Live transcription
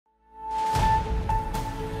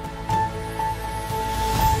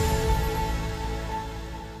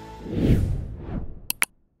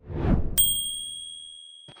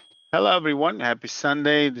Hello, everyone. Happy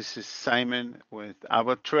Sunday. This is Simon with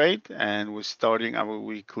AvaTrade, and we're starting our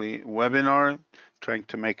weekly webinar, trying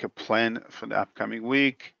to make a plan for the upcoming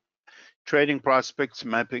week, trading prospects,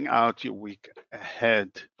 mapping out your week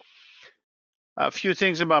ahead. A few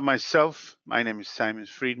things about myself. My name is Simon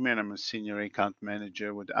Friedman. I'm a senior account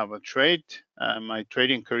manager with AvaTrade. My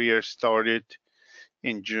trading career started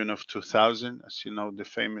in June of 2000. As you know, the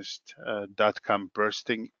famous dot-com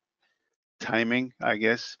bursting timing, I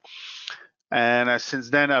guess. And since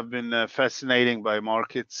then, I've been fascinated by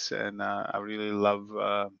markets, and I really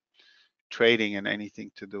love trading and anything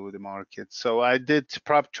to do with the market. So I did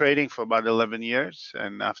prop trading for about 11 years,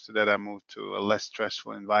 and after that, I moved to a less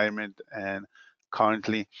stressful environment. And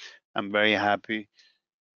currently, I'm very happy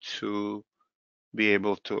to be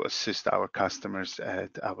able to assist our customers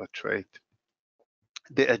at AvaTrade.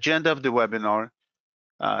 The agenda of the webinar,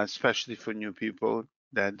 especially for new people,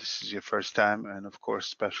 that this is your first time, and of course,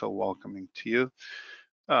 special welcoming to you.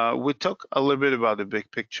 We talk a little bit about the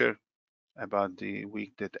big picture, about the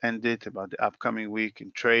week that ended, about the upcoming week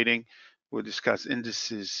in trading. We'll discuss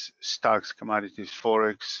indices, stocks, commodities,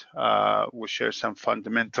 forex. We'll share some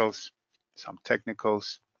fundamentals, some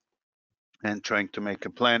technicals, and trying to make a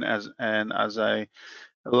plan. As I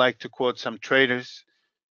like to quote some traders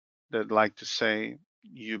that like to say,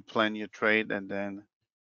 you plan your trade and then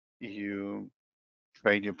you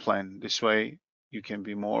trade your plan. This way, you can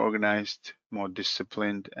be more organized, more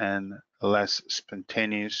disciplined, and less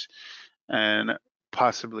spontaneous, and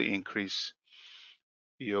possibly increase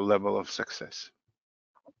your level of success.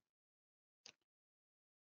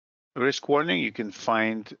 Risk warning, you can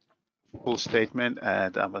find full statement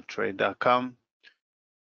at avatrade.com.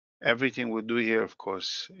 Everything we do here, of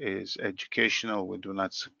course, is educational. We do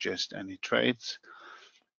not suggest any trades.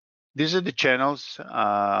 These are the channels,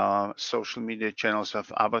 social media channels of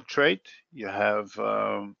AvaTrade. You have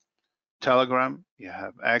Telegram, you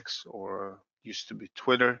have X, or used to be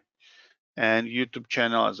Twitter, and YouTube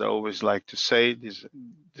channel. As I always like to say,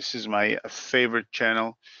 this is my favorite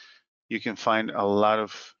channel. You can find a lot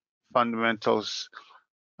of fundamentals,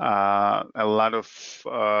 a lot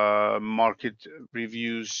of market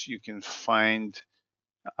reviews. You can find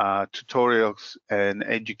tutorials and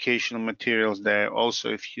educational materials there.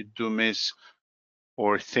 Also, if you do miss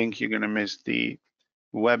or think you're going to miss the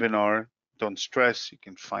webinar, don't stress, you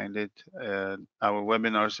can find it. Our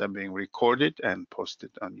webinars are being recorded and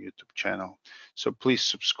posted on YouTube channel. So please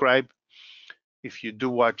subscribe. If you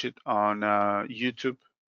do watch it on YouTube,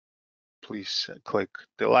 please click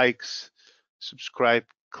the likes, subscribe,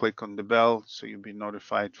 click on the bell so you'll be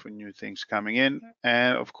notified for new things coming in.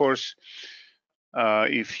 And of course,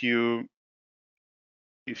 if you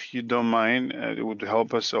don't mind, it would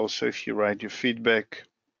help us also if you write your feedback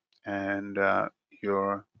and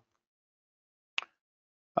your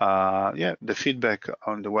the feedback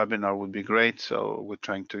on the webinar would be great. So we're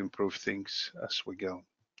trying to improve things as we go.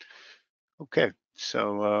 Okay,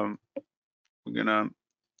 so we're gonna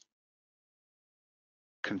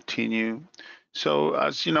continue. So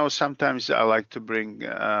as you know, sometimes I like to bring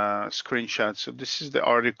screenshots. So this is the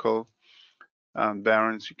article,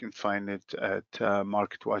 Barron's. You can find it at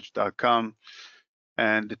marketwatch.com.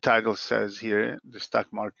 And the title says here, the stock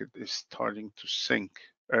market is starting to sink.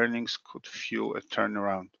 Earnings could fuel a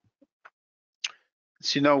turnaround.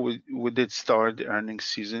 As you know, we did start the earnings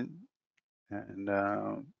season, and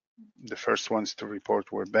the first ones to report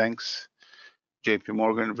were banks. JP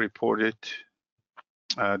Morgan reported.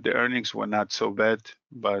 The earnings were not so bad,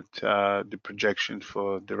 but the projection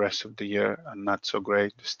for the rest of the year are not so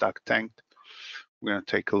great. The stock tanked. We're going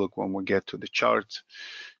to take a look when we get to the charts.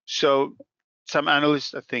 So some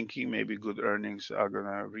analysts are thinking maybe good earnings are going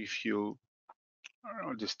to refuel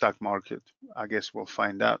the stock market. I guess we'll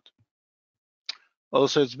find out.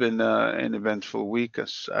 Also, it's been an eventful week.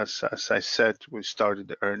 As I said, we started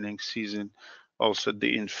the earnings season. Also,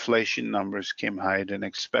 the inflation numbers came higher than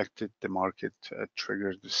expected. The market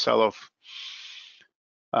triggered the sell-off.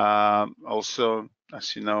 Also,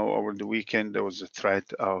 as you know, over the weekend, there was a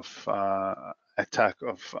threat of attack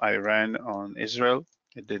of Iran on Israel.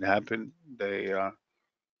 It did happen. They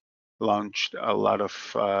launched a lot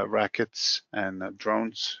of rockets and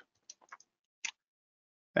drones.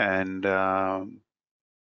 And I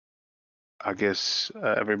guess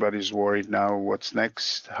everybody's worried now what's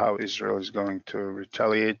next, how Israel is going to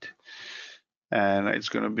retaliate. And it's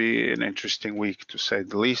going to be an interesting week, to say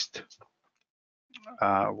the least.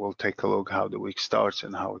 We'll take a look how the week starts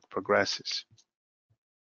and how it progresses.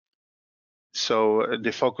 So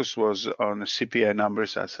the focus was on the CPI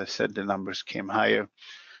numbers. As I said, the numbers came higher.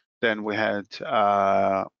 Then we had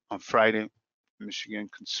on Friday, Michigan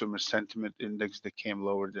Consumer Sentiment Index that came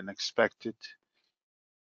lower than expected.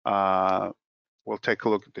 We'll take a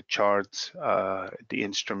look at the charts, the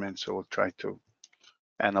instruments, so we'll try to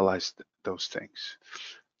analyze those things.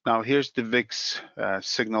 Now here's the VIX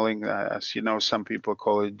signaling. As you know, some people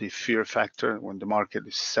call it the fear factor. When the market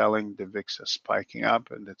is selling, the VIX is spiking up,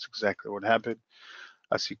 and that's exactly what happened.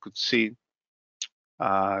 As you could see,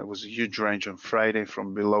 it was a huge range on Friday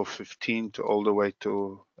from below 15 to all the way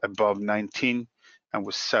to above 19, and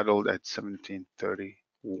was settled at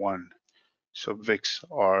 1731. So VIX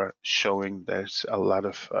are showing there's a lot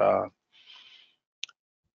of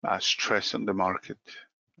stress on the market.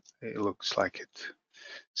 It looks like it.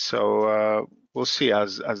 So we'll see,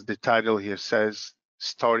 as the title here says,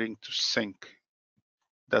 starting to sink.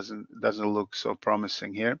 Doesn't look so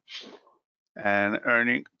promising here. And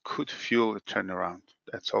earning could fuel a turnaround.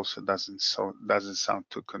 That's also doesn't sound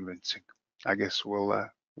too convincing. I guess we'll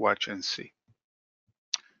watch and see.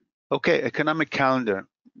 Okay, economic calendar.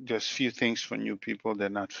 Just a few things for new people that are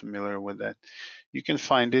not familiar with that. You can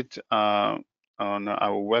find it on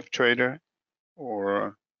our web trader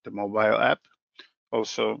or the mobile app.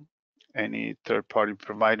 Also, any third-party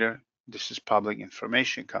provider. This is public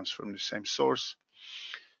information, comes from the same source.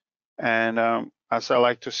 And as I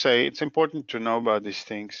like to say, it's important to know about these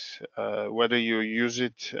things, whether you use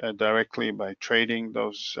it directly by trading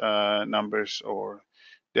those numbers or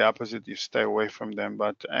the opposite, you stay away from them.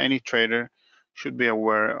 But any trader should be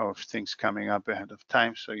aware of things coming up ahead of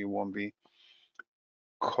time, so you won't be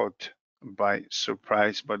caught by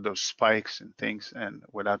surprise by those spikes and things, and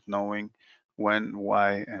without knowing when,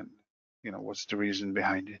 why, and what's the reason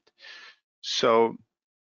behind it. So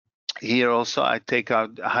here also I take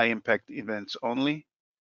out high impact events only.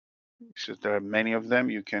 So there are many of them.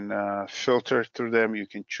 You can filter through them. You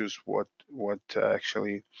can choose what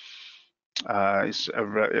actually is a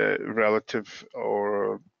relative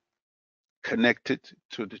or connected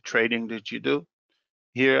to the trading that you do.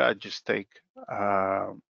 Here I just take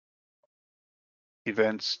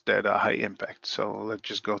events that are high impact. So let's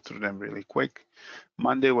just go through them really quick.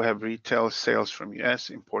 Monday, we have retail sales from US,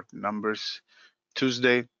 important numbers.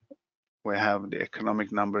 Tuesday, we have the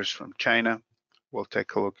economic numbers from China. We'll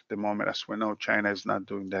take a look at the moment. As we know, China is not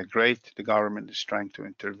doing that great. The government is trying to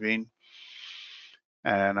intervene.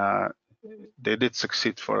 And they did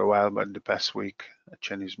succeed for a while, but the past week, the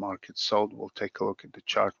Chinese market sold. We'll take a look at the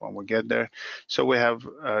chart when we get there. So we have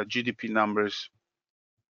GDP numbers,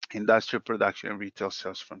 industrial production and retail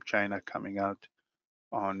sales from China coming out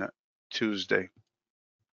on Tuesday.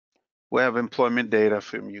 We have employment data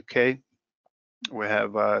from UK. We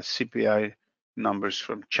have CPI numbers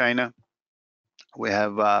from China. We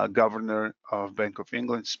have Governor of Bank of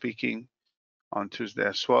England speaking on Tuesday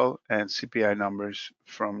as well, and CPI numbers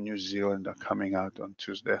from New Zealand are coming out on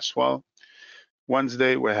Tuesday as well.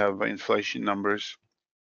 Wednesday, we have inflation numbers,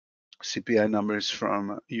 CPI numbers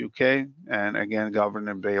from UK, and again,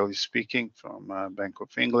 Governor Bailey speaking from Bank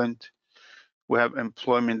of England. We have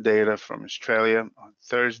employment data from Australia on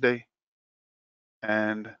Thursday,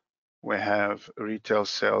 and we have retail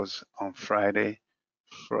sales on Friday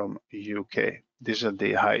from UK. These are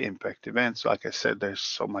the high impact events. Like I said, there's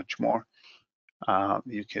so much more.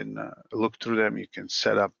 You can look through them. You can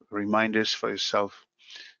set up reminders for yourself,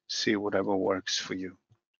 see whatever works for you.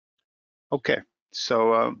 Okay,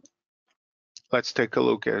 so let's take a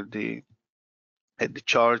look at the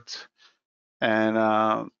chart, and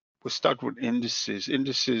we'll start with indices.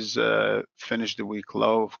 Indices finished the week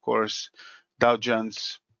low, of course. Dow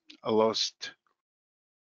Jones lost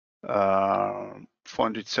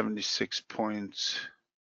 476 points.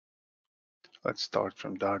 Let's start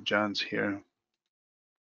from Dow Jones here.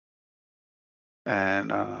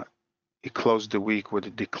 And it closed the week with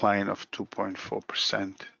a decline of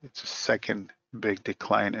 2.4%. It's a second big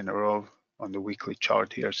decline in a row on the weekly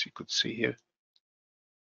chart here, as you could see here.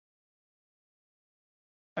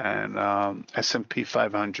 And S&P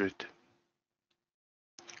 500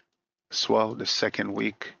 as well, the second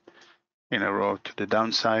week in a row to the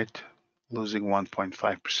downside, losing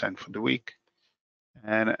 1.5% for the week.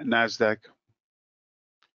 And NASDAQ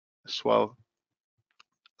as well,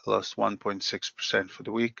 lost 1.6% for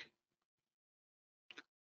the week.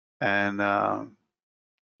 And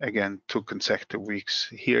again, 2 consecutive weeks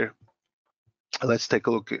here. Let's take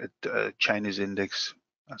a look at Chinese index,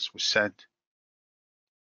 as we said.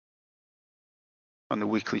 On the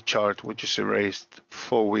weekly chart, we just erased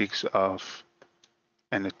 4 weeks of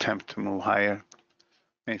an attempt to move higher.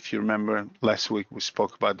 And if you remember, last week we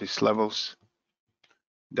spoke about these levels,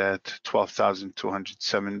 that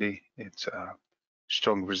 12,270, it's a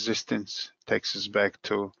strong resistance, takes us back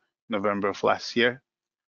to November of last year.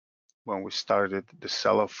 when we started the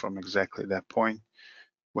sell-off from exactly that point.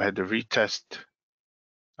 We had the retest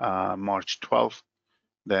March 12th.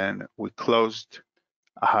 Then we closed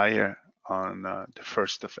higher on the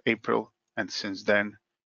 1st of April. And since then,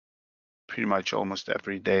 pretty much almost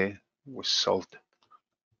every day was sold.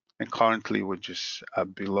 And currently we're just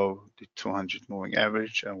below the 200 moving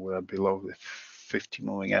average, and we're below the 50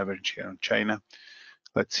 moving average here in China.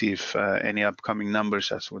 Let's see if any upcoming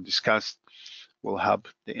numbers, as we discussed, will help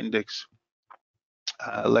the index.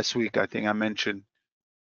 Last week, I think I mentioned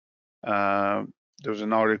there was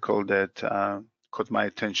an article that caught my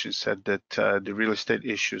attention, said that the real estate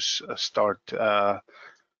issues start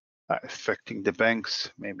affecting the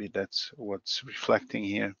banks. Maybe that's what's reflecting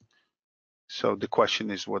here. So the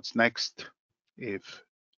question is, what's next? If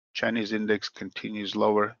Chinese index continues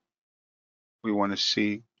lower, we want to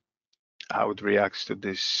see how it reacts to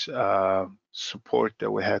this support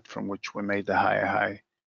that we had, from which we made the higher high.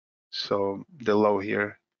 So the low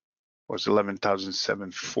here was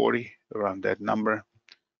 11,740, around that number.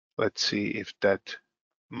 Let's see if that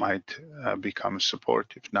might become a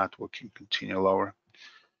support. If not, we can continue lower.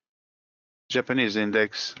 Japanese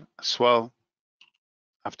index as well,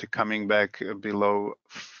 after coming back below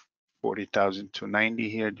 40,290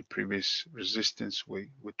 here, the previous resistance, we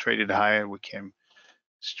traded higher, we came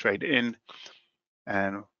straight in,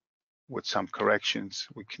 and with some corrections,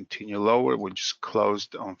 we continue lower. We just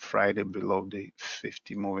closed on Friday below the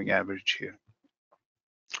 50 moving average here.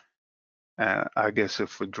 I guess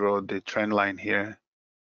if we draw the trend line here,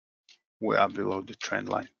 we are below the trend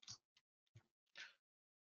line.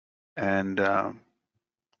 And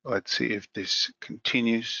let's see if this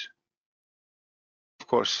continues. Of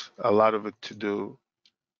course, a lot of it to do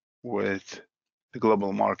with the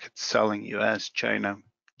global market selling, US, China,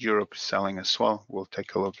 Europe selling as well. We'll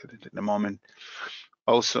take a look at it in a moment.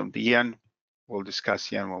 Also, the yen, we'll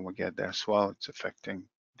discuss yen when we get there as well. It's affecting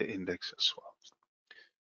the index as well.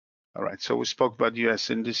 All right, so we spoke about US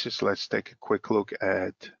indices. Let's take a quick look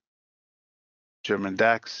at German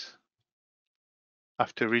DAX.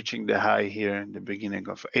 After reaching the high here in the beginning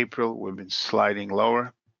of April, we've been sliding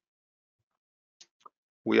lower.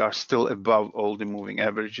 We are still above all the moving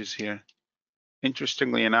averages here.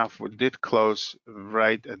 Interestingly enough, we did close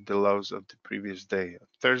right at the lows of the previous day.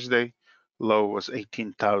 Thursday, low was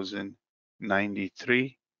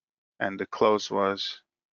 18,093, and the close was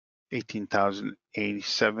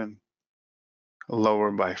 18,087,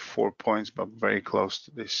 lower by 4 points, but very close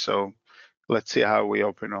to this. So let's see how we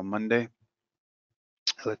open on Monday.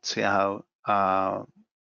 Let's see how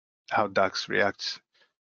DAX reacts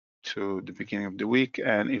to the beginning of the week.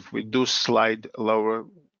 And if we do slide lower,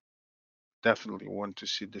 definitely want to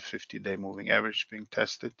see the 50-day moving average being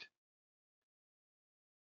tested.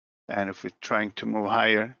 And if we're trying to move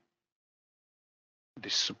higher,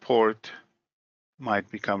 this support might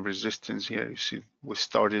become resistance here. You see, we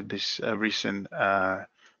started this recent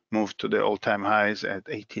move to the all-time highs at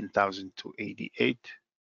 18,288.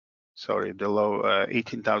 Sorry, the low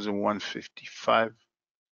 18,155.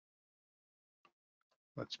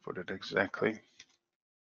 Let's put it exactly.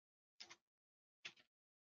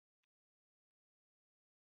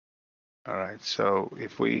 All right, so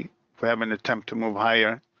if we have an attempt to move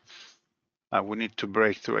higher, we need to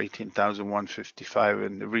break through 18,155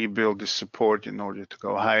 and rebuild the support in order to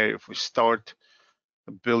go higher. If we start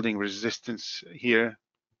building resistance here,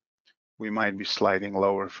 we might be sliding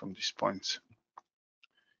lower from these points.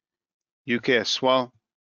 UK as well.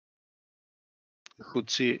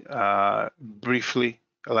 FTSE briefly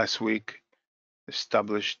last week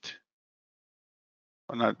established,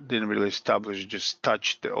 or not, didn't really establish, just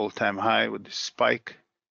touched the all-time high with the spike,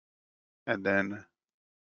 and then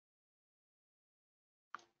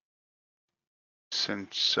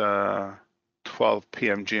since 12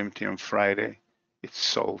 p.m. GMT on Friday, it's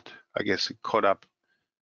sold. I guess it caught up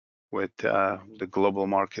with the global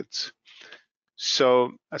markets.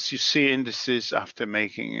 So as you see, indices, after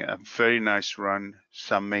making a very nice run,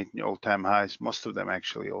 some made all-time highs, most of them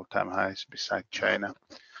actually all-time highs besides China,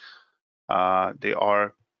 they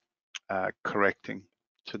are correcting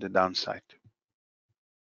to the downside.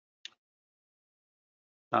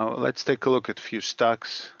 Now let's take a look at a few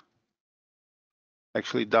stocks.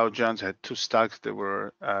 Actually, Dow Jones had two stocks that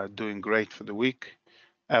were doing great for the week.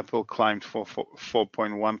 Apple climbed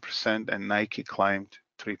 4.1% and Nike climbed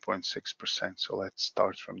 3.6%. So let's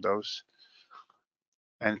start from those.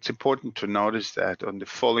 And it's important to notice that on the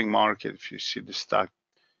falling market, if you see the stock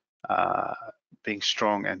being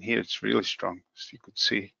strong, and here it's really strong, as you could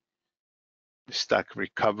see, the stock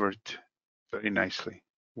recovered very nicely.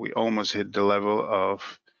 We almost hit the level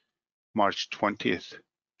of March 20th.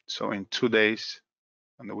 So in 2 days,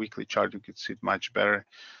 On the weekly chart, you can see it much better.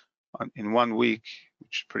 In 1 week,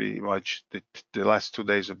 which is pretty much the last 2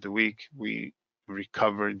 days of the week, we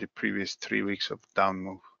recovered the previous 3 weeks of down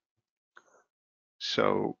move.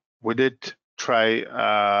 So we did try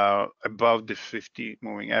above the 50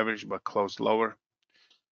 moving average, but closed lower.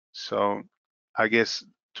 So I guess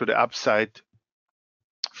to the upside,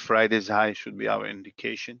 Friday's high should be our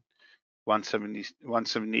indication.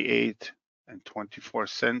 178 and 24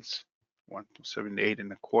 cents, 178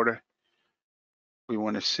 and a quarter. We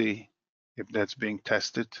want to see if that's being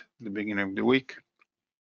tested at the beginning of the week.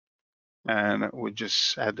 And we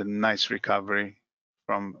just had a nice recovery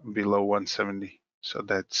from below 170. So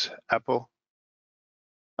that's Apple.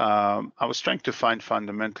 I was trying to find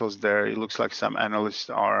fundamentals there. It looks like some analysts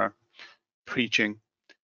are preaching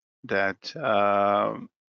that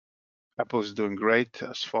Apple is doing great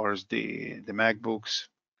as far as the MacBooks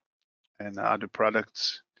and other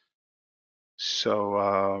products.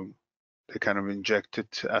 So they kind of injected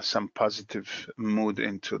some positive mood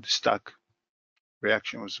into the stock.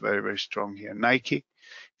 Reaction was very, very strong here. Nike, if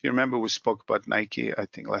you remember, we spoke about Nike, I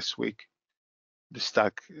think last week. The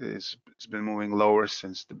stock has been moving lower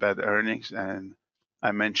since the bad earnings, and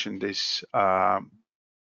I mentioned this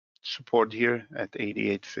support here at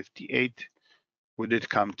 88.58. We did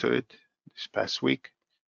come to it this past week,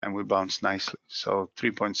 and we bounced nicely. So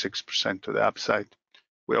 3.6% to the upside.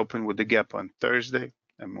 We opened with the gap on Thursday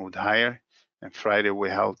and moved higher, and Friday we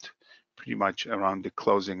held pretty much around the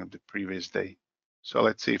closing of the previous day. So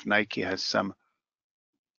let's see if Nike has some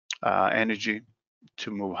energy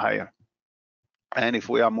to move higher. And if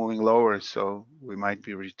we are moving lower, so we might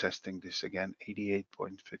be retesting this again,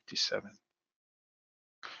 88.57.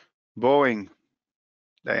 Boeing,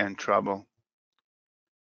 they are in trouble.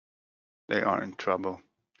 They are in trouble.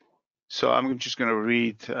 So I'm just going to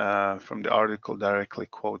read from the article directly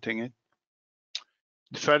quoting it.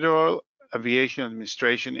 The Federal Aviation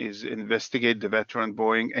Administration is investigating the veteran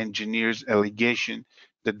Boeing engineer's allegation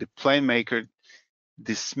that the plane maker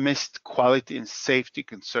dismissed quality and safety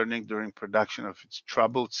concerning during production of its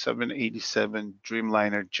troubled 787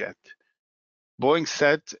 Dreamliner jet. Boeing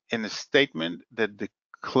said in a statement that the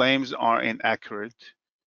claims are inaccurate,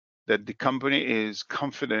 that the company is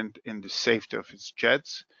confident in the safety of its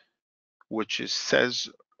jets, which it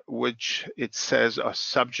says are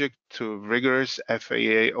subject to rigorous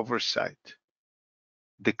FAA oversight.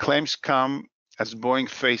 The claims come as Boeing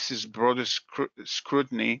faces broader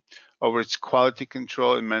scrutiny over its quality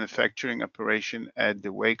control and manufacturing operation at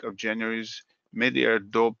the wake of January's mid-air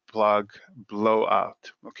door plug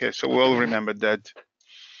blowout. Okay, so we'll remember that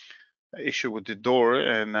issue with the door,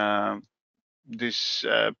 and this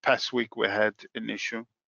past week we had an issue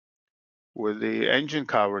with the engine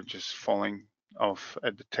cover just falling off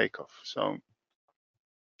at the takeoff. So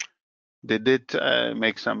they did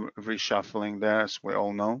make some reshuffling there, as we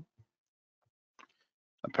all know.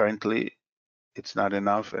 Apparently, it's not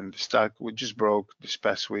enough, and the stock we just broke this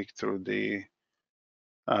past week through the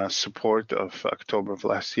support of October of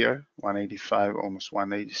last year, 185, almost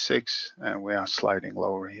 186, and we are sliding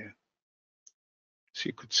lower here. So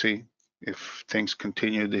you could see if things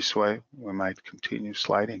continue this way, we might continue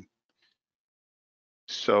sliding.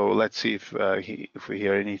 So let's see if we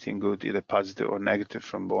hear anything good, either positive or negative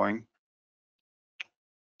from Boeing.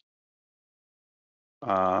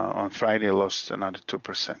 On Friday, I lost another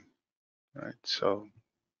 2%. Right, so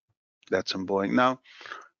that's on Boeing. Now,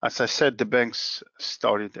 as I said, the banks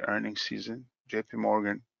started the earnings season. JP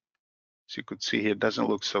Morgan, as you could see here, doesn't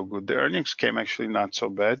look so good. The earnings came actually not so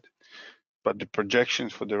bad, but the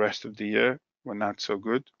projections for the rest of the year were not so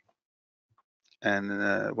good. And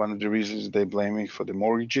one of the reasons they're blaming for the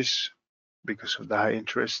mortgages because of the high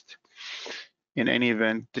interest. In any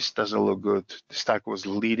event, this doesn't look good. The stock was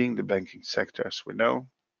leading the banking sector, as we know,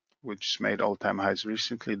 which made all-time highs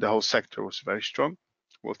recently. The whole sector was very strong.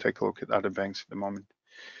 We'll take a look at other banks at the moment.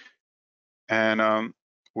 And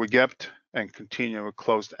we gapped and continue, we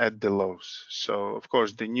closed at the lows. So of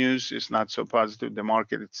course the news is not so positive. The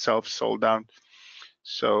market itself sold down.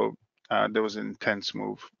 So there was an intense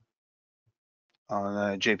move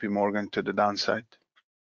on JP Morgan to the downside.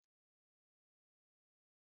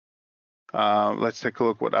 Let's take a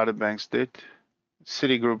look what other banks did.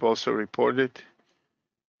 Citigroup also reported.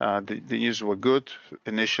 The news were good.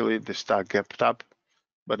 Initially the stock gapped up,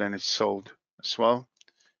 but then it sold as well.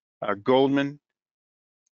 Goldman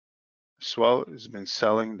as well has been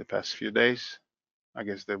selling the past few days. I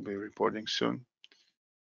guess they'll be reporting soon.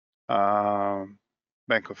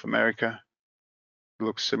 Bank of America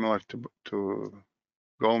looks similar to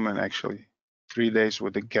Goldman actually. 3 days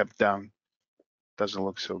with a gap down. Doesn't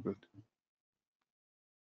look so good.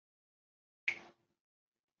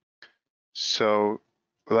 So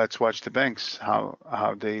let's watch the banks,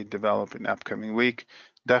 how they develop in the upcoming week.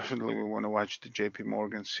 Definitely we want to watch the JP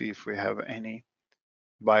Morgan, see if we have any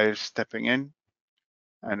buyers stepping in.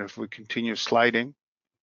 And if we continue sliding,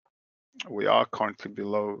 we are currently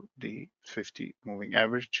below the 50 moving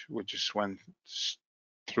average, which just went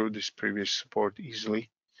through this previous support easily.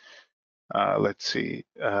 Let's see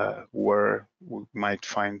where we might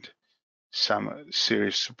find some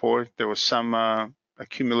serious support. There was some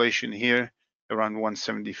accumulation here around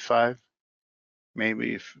 175.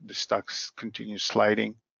 Maybe if the stocks continue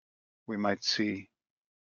sliding, we might see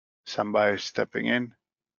some buyers stepping in.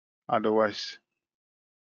 Otherwise,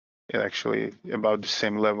 it actually about the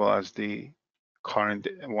same level as the current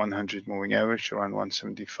 100 moving average, around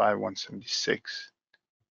 175, 176.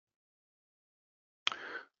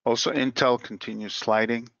 Also, Intel continues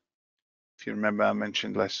sliding. If you remember, I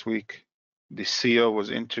mentioned last week, the CEO was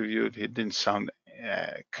interviewed. He didn't sound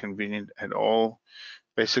convenient at all.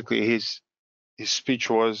 Basically, his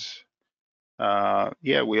speech was,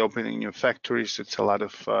 yeah, we're opening new factories. It's a lot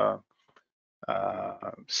of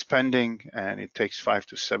spending, and it takes 5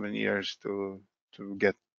 to 7 years to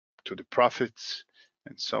get to the profits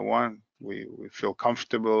and so on. We feel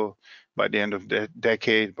comfortable by the end of the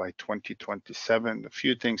decade, by 2027. A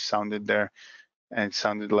few things sounded there, and it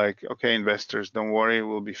sounded like, okay, investors, don't worry,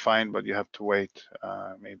 we'll be fine, but you have to wait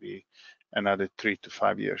maybe another 3 to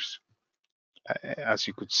 5 years. As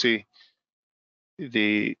you could see,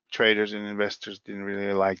 the traders and investors didn't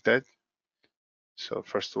really like that. So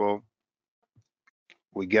first of all,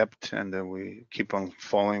 we gapped and then we keep on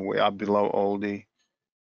falling. We're up below all the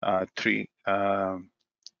three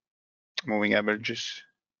moving averages.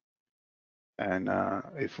 And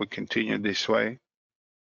if we continue this way,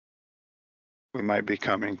 we might be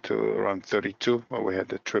coming to around 32, but we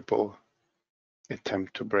had a triple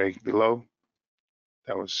attempt to break below.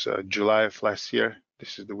 That was July of last year.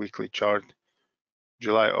 This is the weekly chart.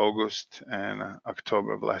 July, August, and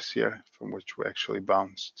October of last year, from which we actually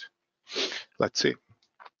bounced. Let's see.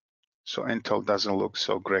 So Intel doesn't look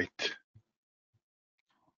so great.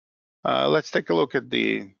 Let's take a look at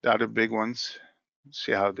the other big ones,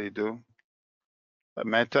 see how they do.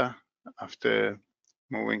 Meta, after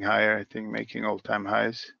moving higher, I think making all-time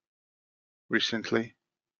highs recently.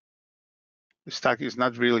 The stock is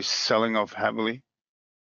not really selling off heavily.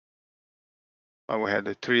 But we had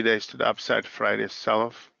the 3 days to the upside, Friday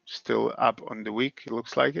sell-off, still up on the week, it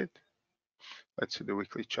looks like it. Let's see the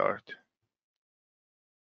weekly chart.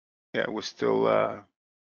 Yeah, we're still,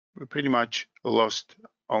 we pretty much lost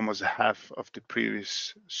almost half of the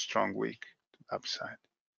previous strong week to the upside.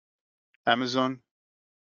 Amazon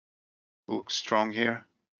looks strong here.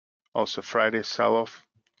 Also Friday sell-off,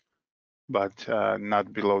 but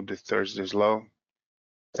not below the Thursday's low.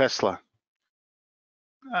 Tesla,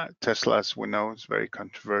 as we know, is very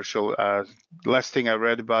controversial. Last thing I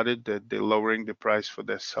read about it, that they're lowering the price for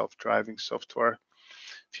their self-driving software.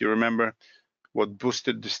 If you remember, what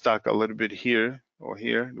boosted the stock a little bit here or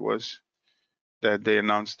here was that they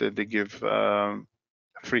announced that they give a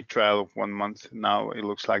free trial of 1 month. Now it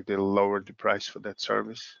looks like they lowered the price for that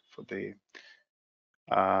service for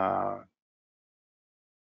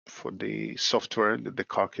the software that the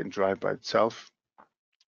car can drive by itself.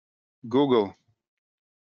 Google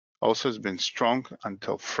also has been strong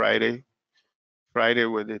until Friday. Friday,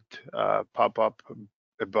 with it pop up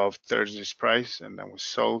above Thursday's price and then was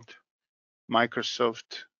sold.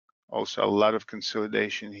 Microsoft, also a lot of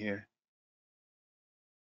consolidation here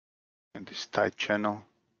in this tight channel.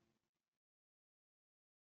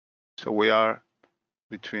 So we are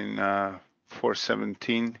between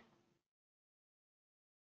 417,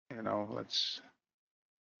 you know, let's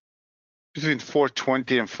between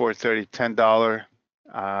 420 and 430, $10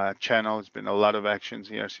 channel. It's been a lot of actions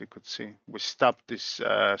here, as you could see. We stopped this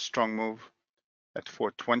strong move at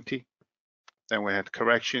 420. Then we had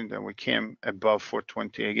correction. Then we came above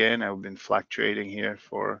 420 again. I've been fluctuating here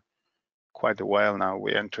for quite a while now.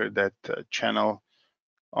 We entered that channel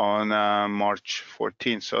on March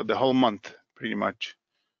 14th. So the whole month, pretty much.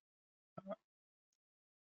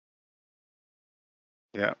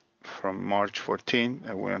 Yeah, from March 14,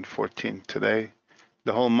 and we're on 14 today.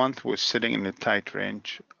 The whole month was sitting in the tight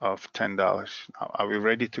range of $10. Now, are we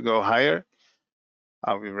ready to go higher?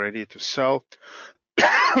 Are we ready to sell?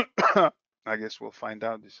 I guess we'll find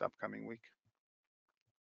out this upcoming week.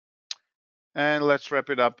 And let's wrap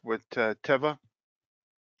it up with Teva.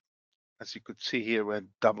 As you could see here, we had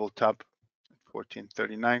double top at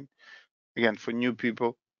 1439. Again, for new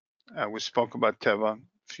people, we spoke about Teva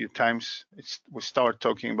a few times. We started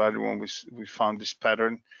talking about it when we found this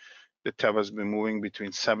pattern. The Teva has been moving between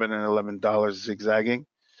 $7 and $11 zigzagging.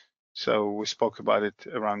 So we spoke about it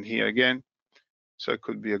around here again. So it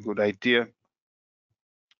could be a good idea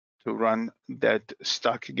to run that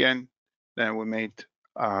stock again. Then we made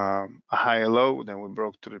a higher low, then we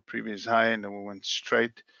broke to the previous high, and then we went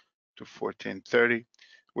straight to 1430.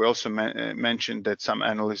 We also mentioned that some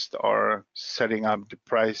analysts are setting up the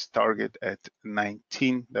price target at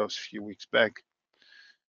 19. That was a few weeks back.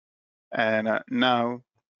 And now,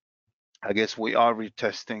 I guess we are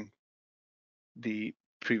retesting the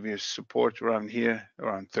previous support around here,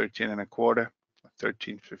 around 13 and a quarter,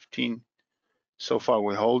 13.15. So far,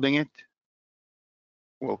 we're holding it.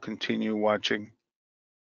 We'll continue watching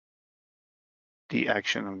the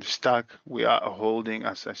action of the stock. We are holding,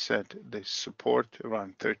 as I said, the support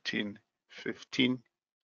around 13.15.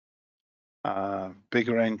 Big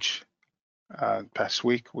range past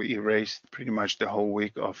week. We erased pretty much the whole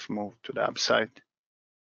week of move to the upside.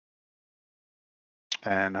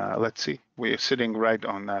 And let's see, we are sitting right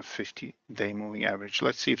on that 50-day moving average.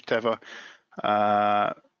 Let's see if Teva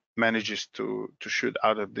manages to shoot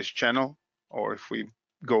out of this channel, or if we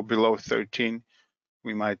go below 13,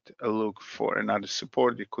 we might look for another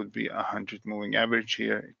support. It could be 100 moving average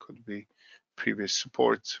here. It could be previous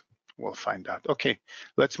supports. We'll find out. Okay,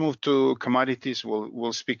 let's move to commodities.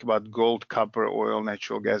 We'll speak about gold, copper, oil,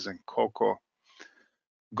 natural gas, and cocoa.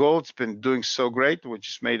 Gold's been doing so great. We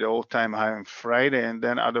just made an all-time high on Friday, and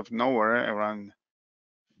then out of nowhere, around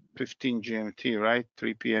 15 GMT, right?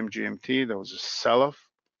 3 p.m. GMT, there was a sell-off.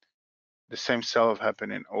 The same sell-off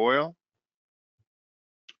happened in oil.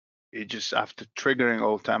 It just, after triggering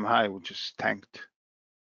all-time high, we just tanked,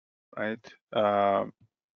 right?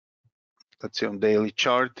 Let's see on daily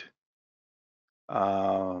chart.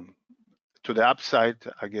 To the upside,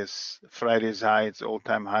 I guess Friday's high, it's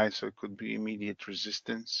all-time high, so it could be immediate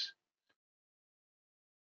resistance.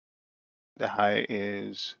 The high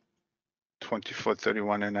is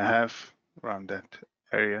 24.31 and a half, around that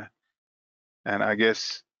area. And I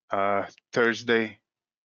guess Thursday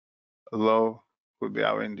low would be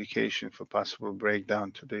our indication for possible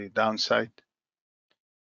breakdown to the downside.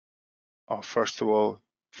 First of all,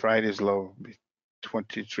 Friday's low be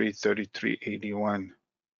 23.33.81.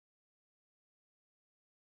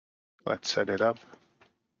 Let's set it up.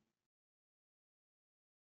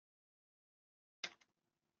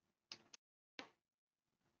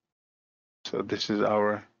 So this is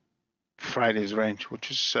our Friday's range, which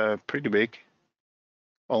is pretty big,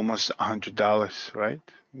 almost $100, right?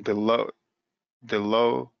 The low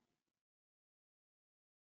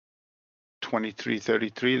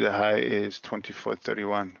 23.33, the high is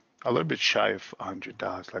 24.31. A little bit shy of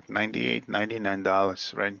 $100, like $98,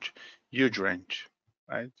 $99 range, huge range,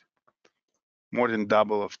 right? More than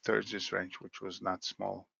double of Thursday's range, which was not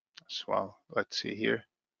small as well. Let's see here.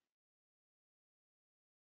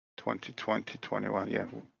 2020, 21, yeah.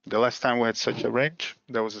 The last time we had such a range,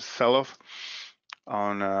 there was a sell-off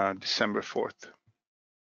on December 4th.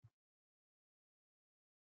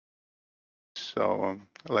 So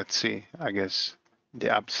let's see, I guess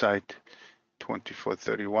the upside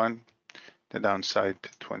 24.31, the downside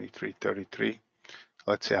 23.33.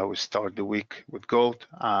 Let's see how we start the week with gold.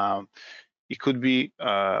 It could be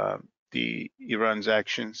the Iran's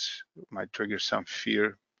actions might trigger some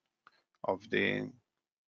fear of the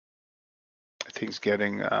things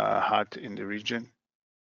getting hot in the region.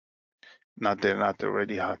 They're not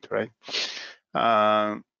already hot, right?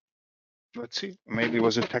 Let's see, maybe it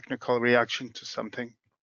was a technical reaction to something.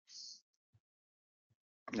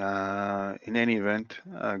 In any event,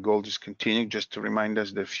 gold is continuing. Just to remind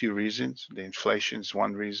us, there are a few reasons. The inflation is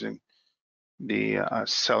one reason. The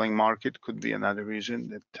selling market could be another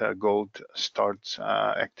reason that gold starts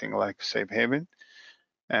acting like a safe haven.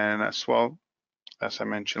 And as well, as I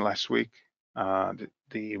mentioned last week,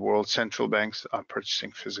 the world central banks are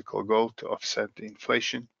purchasing physical gold to offset the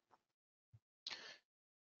inflation.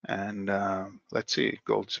 And let's see,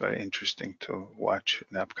 gold's very interesting to watch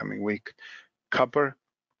in the upcoming week. Copper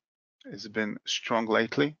has been strong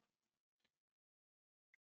lately.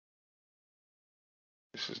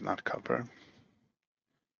 This is not copper.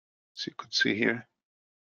 So you could see here,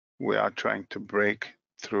 we are trying to break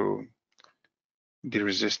through the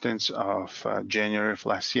resistance of January of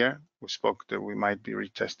last year. We spoke that we might be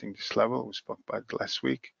retesting this level. We spoke about it last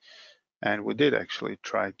week, and we did actually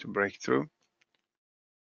try to break through,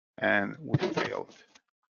 and we failed.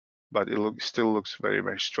 But it still looks very,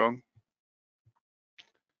 very strong.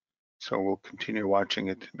 So we'll continue watching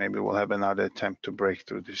it. Maybe we'll have another attempt to break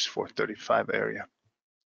through this 435 area.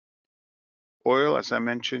 Oil, as I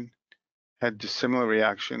mentioned, had the similar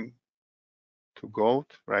reaction to gold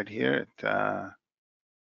right here at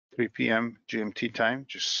 3 p.m. GMT time,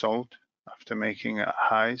 just sold after making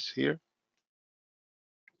highs here.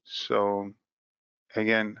 So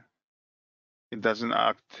again, it doesn't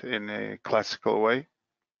act in a classical way.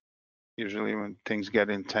 Usually when things get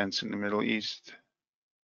intense in the Middle East,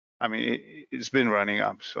 I mean, it's been running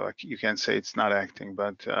up, so you can't say it's not acting,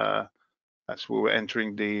 but as we were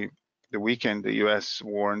entering the weekend, the U.S.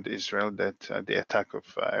 warned Israel that the attack of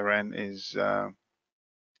Iran is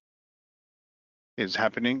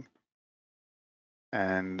happening,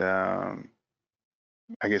 and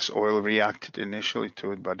I guess oil reacted initially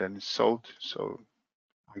to it, but then it sold. So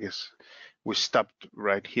I guess we stopped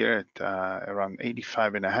right here at around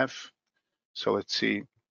 85.5. So let's see,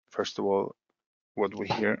 first of all, what we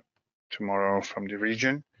hear tomorrow from the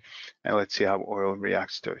region, and let's see how oil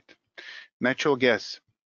reacts to it. Natural gas.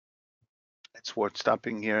 It's worth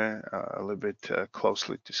stopping here a little bit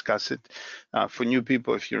closely to discuss it. For new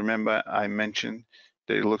people, if you remember, I mentioned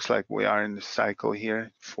that it looks like we are in the cycle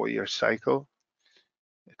here, 4-year cycle,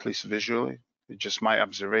 at least visually. It's just my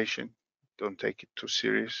observation. Don't take it too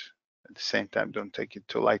serious. At the same time, don't take it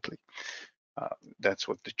too lightly. That's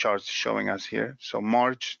what the chart's showing us here. So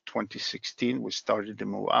March 2016, we started to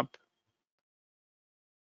move up,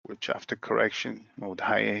 which after correction moved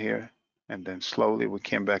higher here. And then slowly we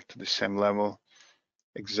came back to the same level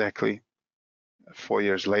exactly 4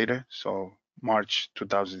 years later. So March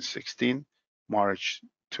 2016, March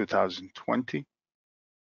 2020,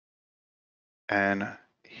 and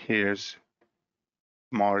here's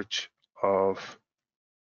March of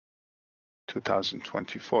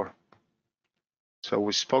 2024. So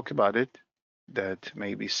we spoke about it, that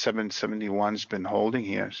maybe 771's been holding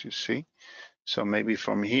here, as you see. So maybe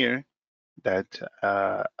from here, that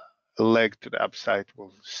leg to the upside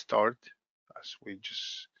will start, as we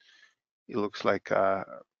just, it looks like a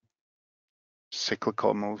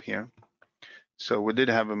cyclical move here. So we did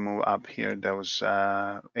have a move up here. That was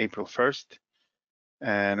April 1st.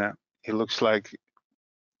 And it looks like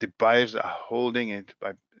the buyers are holding it,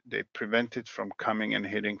 but they prevent it from coming and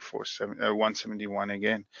hitting 171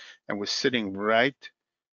 again. And we're sitting right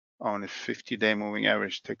on a 50-day moving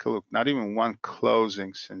average. Take a look, not even one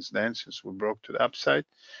closing since then, since we broke to the upside.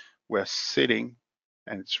 We're sitting,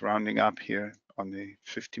 and it's rounding up here on the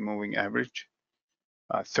 50 moving average.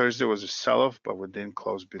 Thursday was a sell-off, but we didn't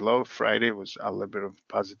close below. Friday was a little bit of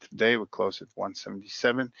a positive day. We closed at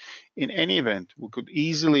 177. In any event, we could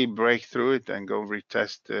easily break through it and go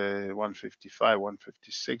retest 155,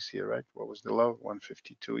 156 here, right? What was the low?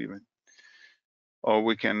 152 even. Or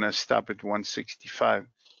we can stop at 165.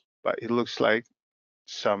 But it looks like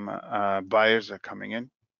some buyers are coming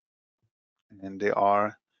in, and they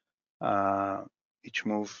are each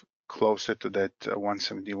move closer to that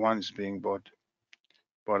 171 is being bought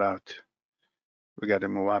out. We got a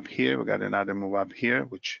move up here. We got another move up here,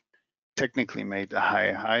 which technically made a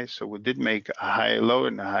higher high. So we did make a higher low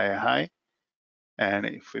and a higher high. And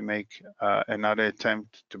if we make another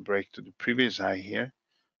attempt to break to the previous high here,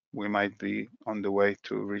 we might be on the way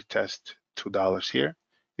to retest $2 here.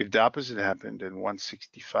 If the opposite happened, then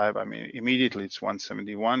 165, I mean, immediately it's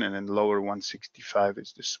 171, and then lower 165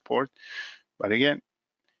 is the support. But again,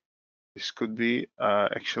 this could be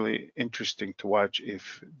actually interesting to watch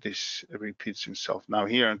if this repeats himself. Now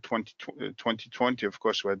here in 2020, of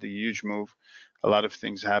course, we had the huge move. A lot of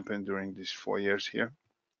things happened during these 4 years here.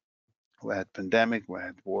 We had pandemic, we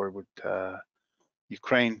had war with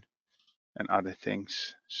Ukraine and other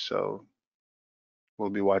things. So we'll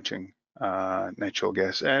be watching natural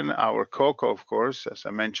gas. And our cocoa, of course, as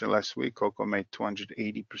I mentioned last week, cocoa made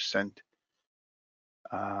 280%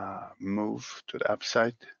 move to the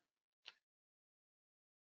upside.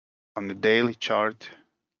 On the daily chart,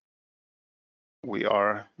 we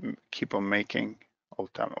are keep on making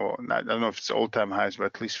all-time, or I don't know if it's all-time highs, but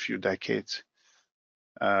at least few decades.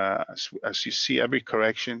 As you see, every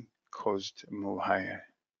correction caused a move higher.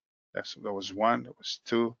 There was one, there was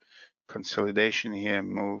two, consolidation here,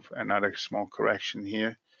 move, another small correction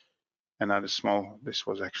here, another small, this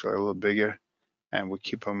was actually a little bigger, and we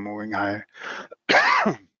keep on moving higher.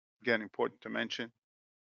 Again, important to mention,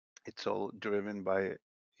 it's all driven by a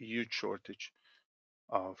huge shortage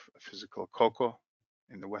of physical cocoa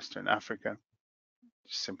in the Western Africa.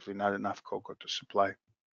 There's simply not enough cocoa to supply.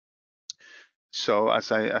 So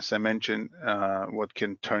as I mentioned, what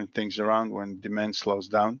can turn things around when demand slows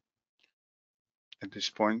down? At this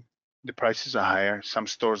point, the prices are higher. Some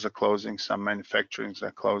stores are closing, some manufacturings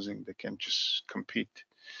are closing. They can just compete.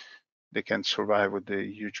 They can survive with the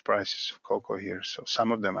huge prices of cocoa here. So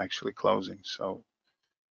some of them are actually closing. So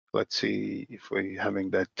let's see if we're having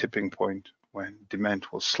that tipping point when demand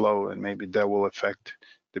will slow, and maybe that will affect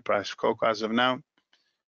the price of cocoa. As of now,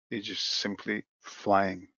 it's just simply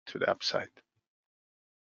flying to the upside.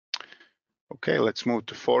 Okay, let's move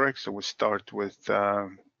to Forex. So we'll start with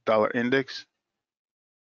dollar index.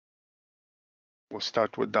 We'll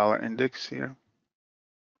start with dollar index here.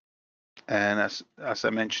 And as I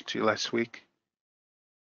mentioned to you last week,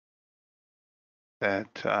 that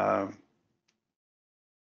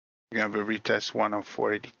we have a retest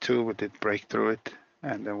 104.82. We did break through it,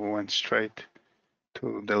 and then we went straight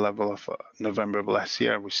to the level of November of last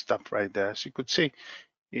year. We stopped right there. So you could see,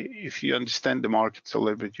 if you understand the markets a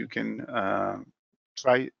little bit, you can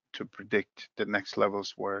try to predict the next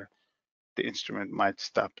levels where the instrument might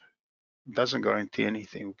stop. It doesn't guarantee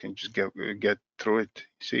anything. We can just get through it.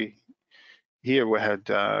 See, here we had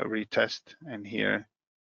retest, and here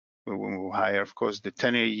we will move higher. Of course, the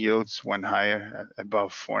 10-year yields went higher,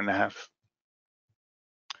 above 4.5,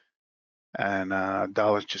 and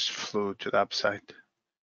dollar just flew to the upside.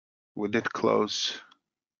 We did close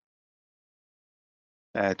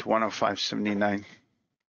at 105.79.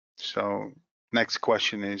 So next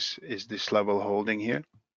question is this level holding here?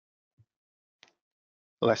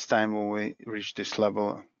 Last time when we reached this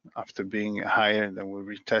level, after being higher, then we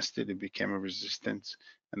retested, it became a resistance,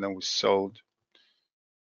 and then we sold,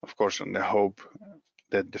 of course, on the hope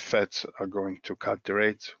that the Feds are going to cut the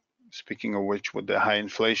rates. Speaking of which, with the high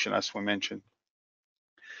inflation, as we mentioned,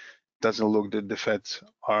 doesn't look that the Feds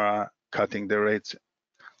are cutting the rates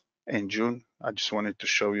in June. I just wanted to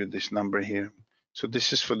show you this number here. So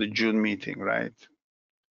this is for the June meeting, right?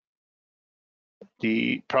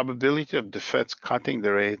 The probability of the Feds cutting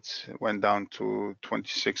the rates went down to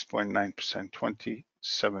 26.9%,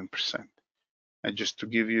 27%. And just to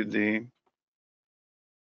give you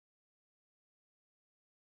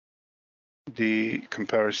the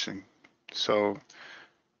comparison. So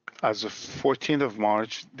as of 14th of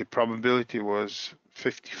March, the probability was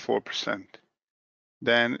 54%.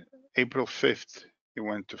 Then April 5th, it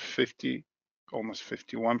went to 50, almost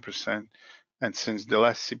 51%. And since the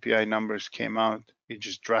last CPI numbers came out, it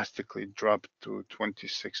just drastically dropped to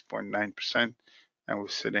 26.9%, and we're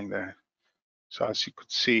sitting there. So as you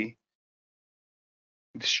could see,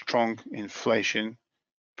 the strong inflation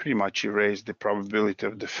pretty much erased the probability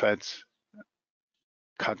of the Feds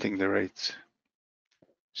cutting the rates.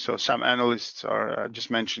 So some analysts are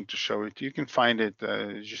just mentioned to show it. You can find it,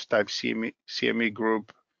 just type CME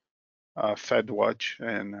Group Fed Watch,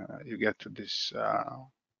 and you get to this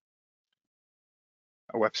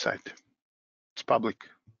website. It's public.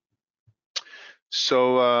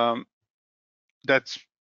 So that's,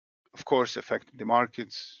 of course, affected the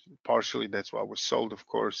markets. Partially, that's why we sold, of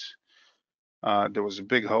course. There was a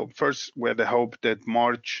big hope. First, we had the hope that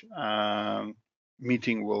March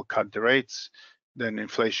meeting will cut the rates. Then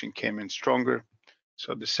inflation came in stronger.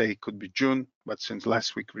 So they say it could be June, but since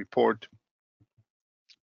last week report,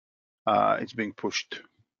 it's being pushed.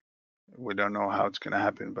 We don't know how it's going to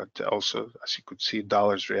happen, but also, as you could see,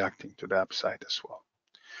 dollars reacting to the upside as well.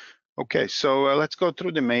 Okay, so let's go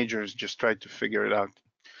through the majors, just try to figure it out.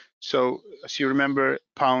 So as you remember,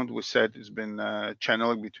 pound, we said, has been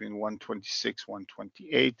channeling between 126,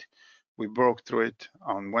 128. We broke through it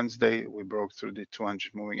on Wednesday. We broke through the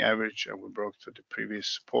 200 moving average, and we broke through the previous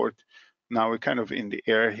support. Now we're kind of in the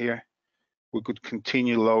air here. We could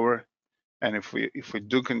continue lower, and if we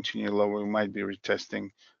do continue lower, we might be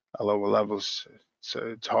retesting lower levels. So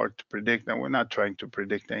it's hard to predict, and we're not trying to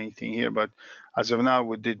predict anything here, but as of now,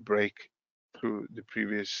 we did break through the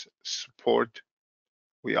previous support.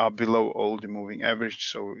 We are below all the moving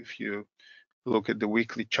average. So if you look at the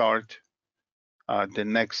weekly chart, the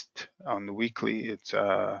next on the weekly, it's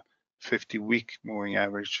a 50-week moving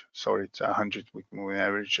average. Sorry, it's a 100-week moving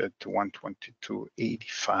average at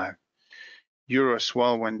 122.85. Euro as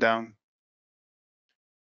well went down.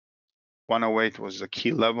 108 was a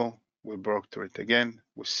key level. We broke through it again.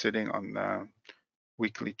 We're sitting on the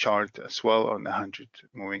weekly chart as well on the 100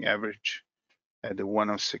 moving average at the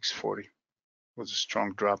 106.40. Was a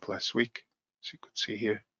strong drop last week, as you could see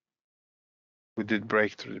here. We did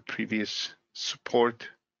break through the previous support,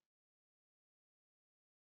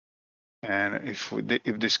 and if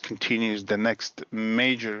this continues, the next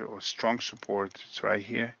major or strong support is right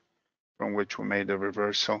here, from which we made a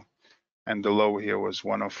reversal, and the low here was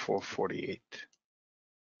 104.48.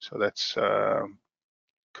 So that's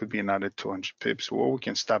could be another 200 pips. Well, we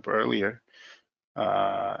can stop earlier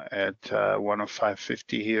at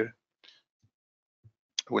 105.50 here.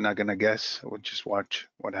 We're not gonna guess. We'll just watch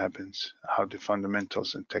what happens, how the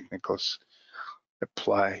fundamentals and technicals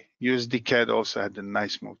apply. USD CAD also had a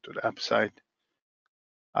nice move to the upside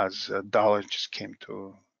as dollar just came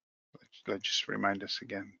to. Let's just remind us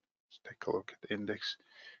again. Let's take a look at the index.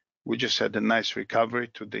 We just had a nice recovery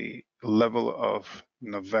to the level of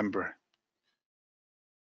November.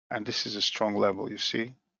 And this is a strong level, you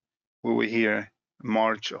see. We were here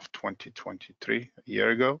March of 2023, a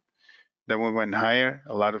year ago. Then we went higher,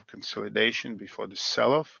 a lot of consolidation before the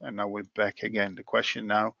sell-off, and now we're back again. The question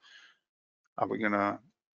now, are we gonna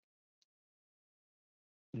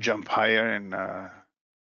jump higher and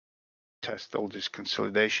test all this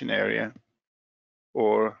consolidation area,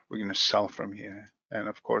 or we're gonna sell from here? And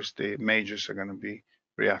of course, the majors are gonna be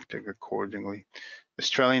reacting accordingly.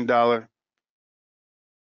 Australian dollar,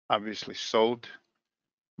 obviously sold,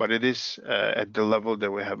 but it is at the level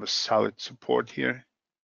that we have a solid support here.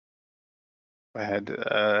 I had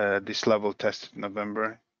this level tested in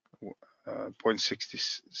November,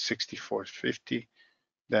 0.6450.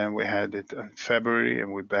 Then we had it in February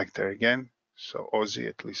and we're back there again. So Aussie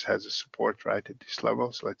at least has a support right at this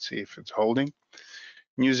level. So let's see if it's holding.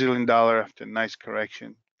 New Zealand dollar, after a nice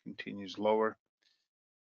correction, continues lower.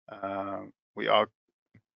 We are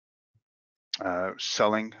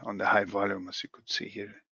selling on the high volume, as you could see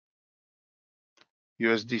here.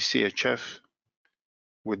 USD CHF,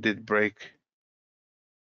 we did break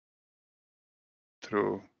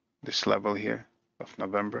through this level here of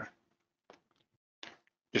November.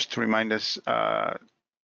 Just to remind us,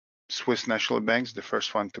 Swiss National Bank's the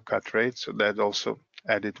first one to cut rates, so that also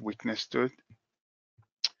added weakness to it.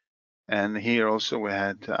 And here also we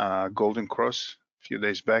had Golden Cross a few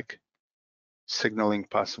days back, signaling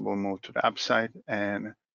possible move to the upside,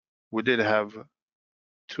 and we did have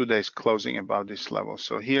 2 days closing above this level.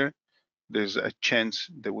 So here, there's a chance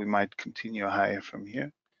that we might continue higher from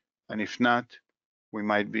here, and if not, we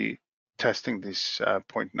might be testing this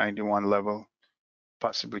 0.91 level,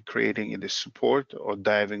 possibly creating either support or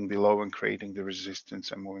diving below and creating the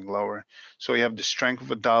resistance and moving lower. So you have the strength of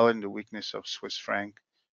the dollar and the weakness of Swiss franc,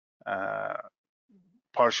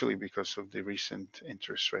 partially because of the recent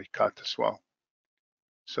interest rate cut as well.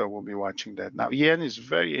 So we'll be watching that. Now, yen is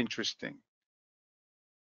very interesting.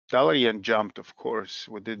 Dollar yen jumped, of course.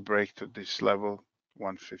 We did break to this level,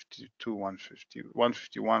 152, 150,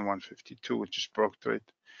 151, 152, which just broke to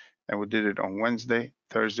it. And we did it on Wednesday.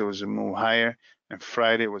 Thursday was a move higher, and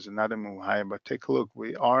Friday was another move higher. But take a look,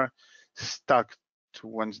 we are stuck to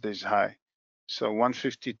Wednesday's high. So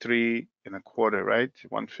 153 and a quarter, right?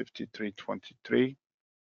 153.23,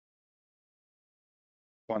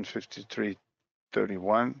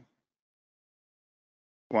 153.31,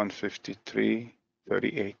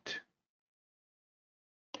 153.38.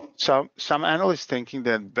 So some analysts thinking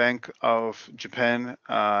that Bank of Japan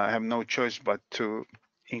have no choice but to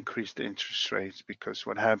increase the interest rates, because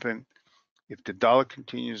what happened if the dollar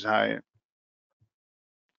continues higher,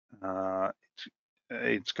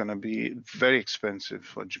 it's going to be very expensive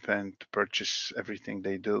for Japan to purchase everything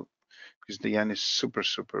they do, because the yen is super,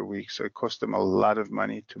 super weak. So it costs them a lot of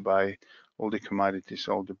money to buy all the commodities,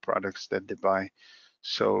 all the products that they buy.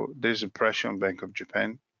 So there's a pressure on Bank of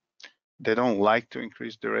Japan. They don't like to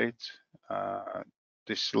increase the rates.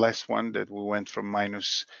 This last one that we went from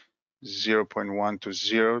minus 0.1 to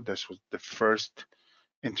 0, this was the first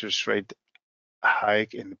interest rate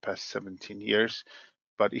hike in the past 17 years.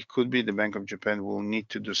 But it could be the Bank of Japan will need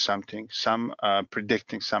to do something,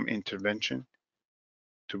 predicting some intervention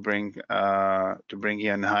to bring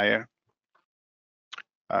yen higher.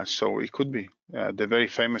 So it could be. They're very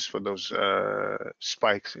famous for those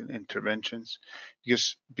spikes in interventions,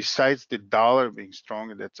 because besides the dollar being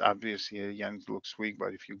strong, that's obvious here, yen looks weak,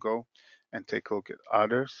 but if you go and take a look at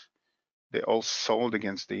others, they all sold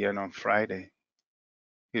against the yen on Friday.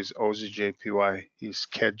 Here's Aussie JPY, here's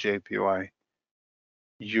CAD JPY,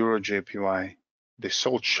 Euro JPY. They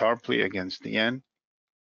sold sharply against the yen.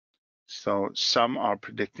 So some are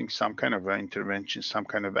predicting some kind of intervention, some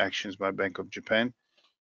kind of actions by Bank of Japan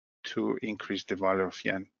to increase the value of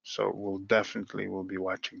yen. So we'll be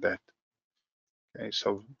watching that. Okay,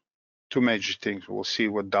 so two major things. We'll see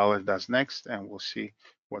what dollar does next, and we'll see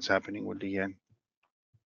what's happening with the yen.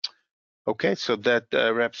 Okay, so that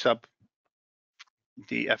wraps up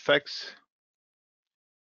the FX.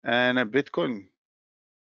 And Bitcoin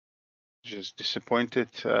just disappointed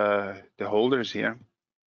the holders here.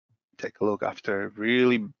 Take a look, after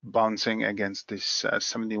really bouncing against this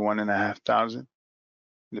 71,500.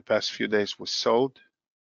 The past few days was sold.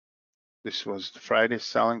 This was Friday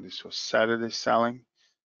selling, this was Saturday selling,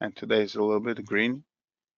 and today is a little bit green.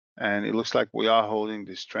 And it looks like we are holding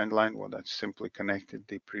this trend line. Well, that's simply connected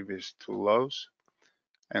the previous two lows.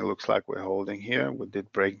 And it looks like we're holding here. We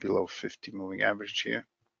did break below 50 moving average here.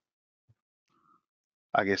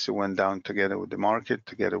 I guess it went down together with the market,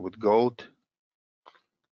 together with gold,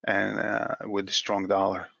 and with the strong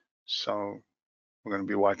dollar. So we're going to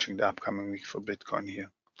be watching the upcoming week for Bitcoin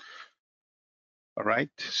here. All right,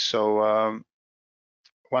 so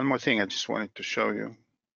one more thing I just wanted to show you,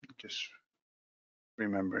 just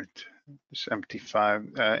remember it, this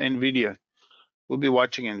MT5, NVIDIA. We'll be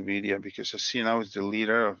watching NVIDIA because I see now is the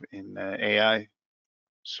leader in AI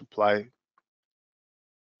supply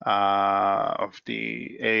of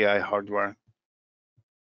the AI hardware.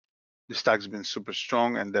 The stock's been super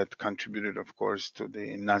strong, and that contributed, of course, to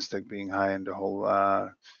the Nasdaq being high in the whole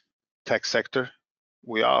tech sector.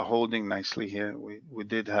 We are holding nicely here. We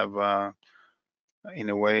did have, in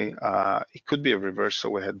a way, it could be a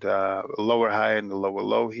reversal. We had a lower high and a lower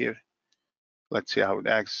low here. Let's see how it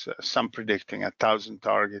acts. Some predicting 1,000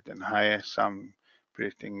 target and higher. Some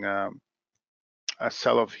predicting a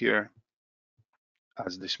sell-off here,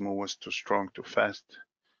 as this move was too strong, too fast.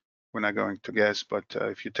 We're not going to guess, but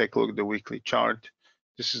if you take a look at the weekly chart,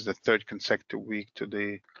 this is the third consecutive week to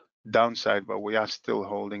the downside, but we are still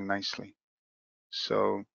holding nicely.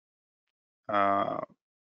 So NVIDIA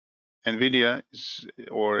is,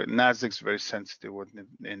 or Nasdaq's very sensitive what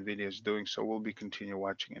NVIDIA is doing, so we'll be continue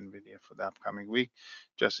watching NVIDIA for the upcoming week.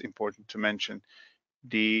 Just important to mention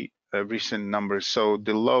the recent numbers. So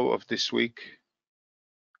the low of this week,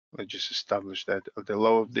 let's just establish that the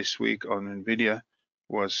low of this week on NVIDIA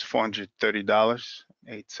was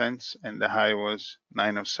 $430.08, and the high was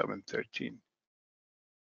 $907.13.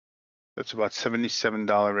 That's about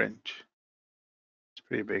 $77 range. It's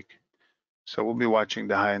pretty big. So we'll be watching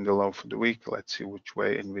the high and the low for the week. Let's see which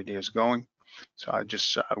way NVIDIA is going. So I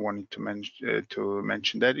wanted to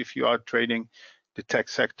mention that if you are trading the tech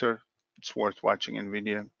sector, it's worth watching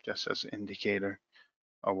NVIDIA just as an indicator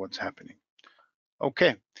of what's happening.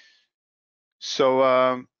 Okay.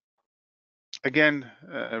 So again,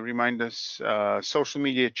 remind us, social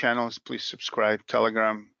media channels, please subscribe,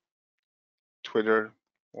 Telegram, Twitter,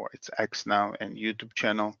 or it's X now, and YouTube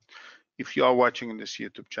channel. If you are watching this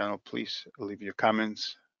YouTube channel, please leave your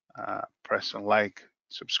comments, press on like,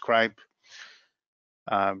 subscribe,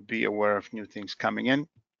 be aware of new things coming in.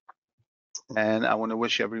 And I want to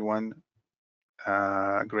wish everyone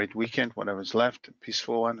a great weekend, whatever's left, a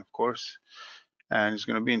peaceful one, of course. And it's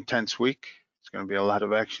going to be an intense week. It's going to be a lot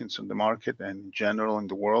of actions on the market and in general in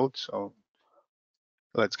the world. So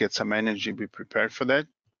let's get some energy, be prepared for that.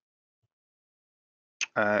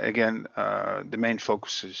 Again, the main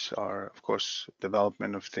focuses are, of course,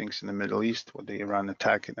 development of things in the Middle East with the Iran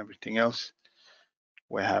attack and everything else.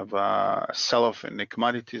 We have a sell-off in the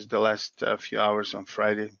commodities the last few hours on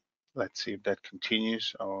Friday. Let's see if that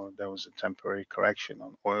continues, or there was a temporary correction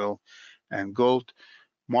on oil and gold.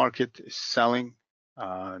 Market is selling.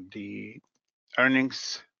 The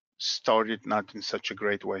earnings started not in such a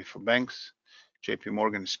great way for banks. JP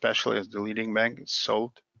Morgan, especially as the leading bank, is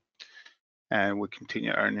sold. And we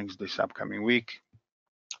continue earnings this upcoming week.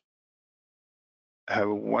 Have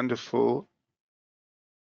a wonderful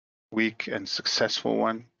week and successful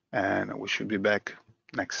one, and we should be back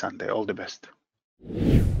next Sunday. All the best.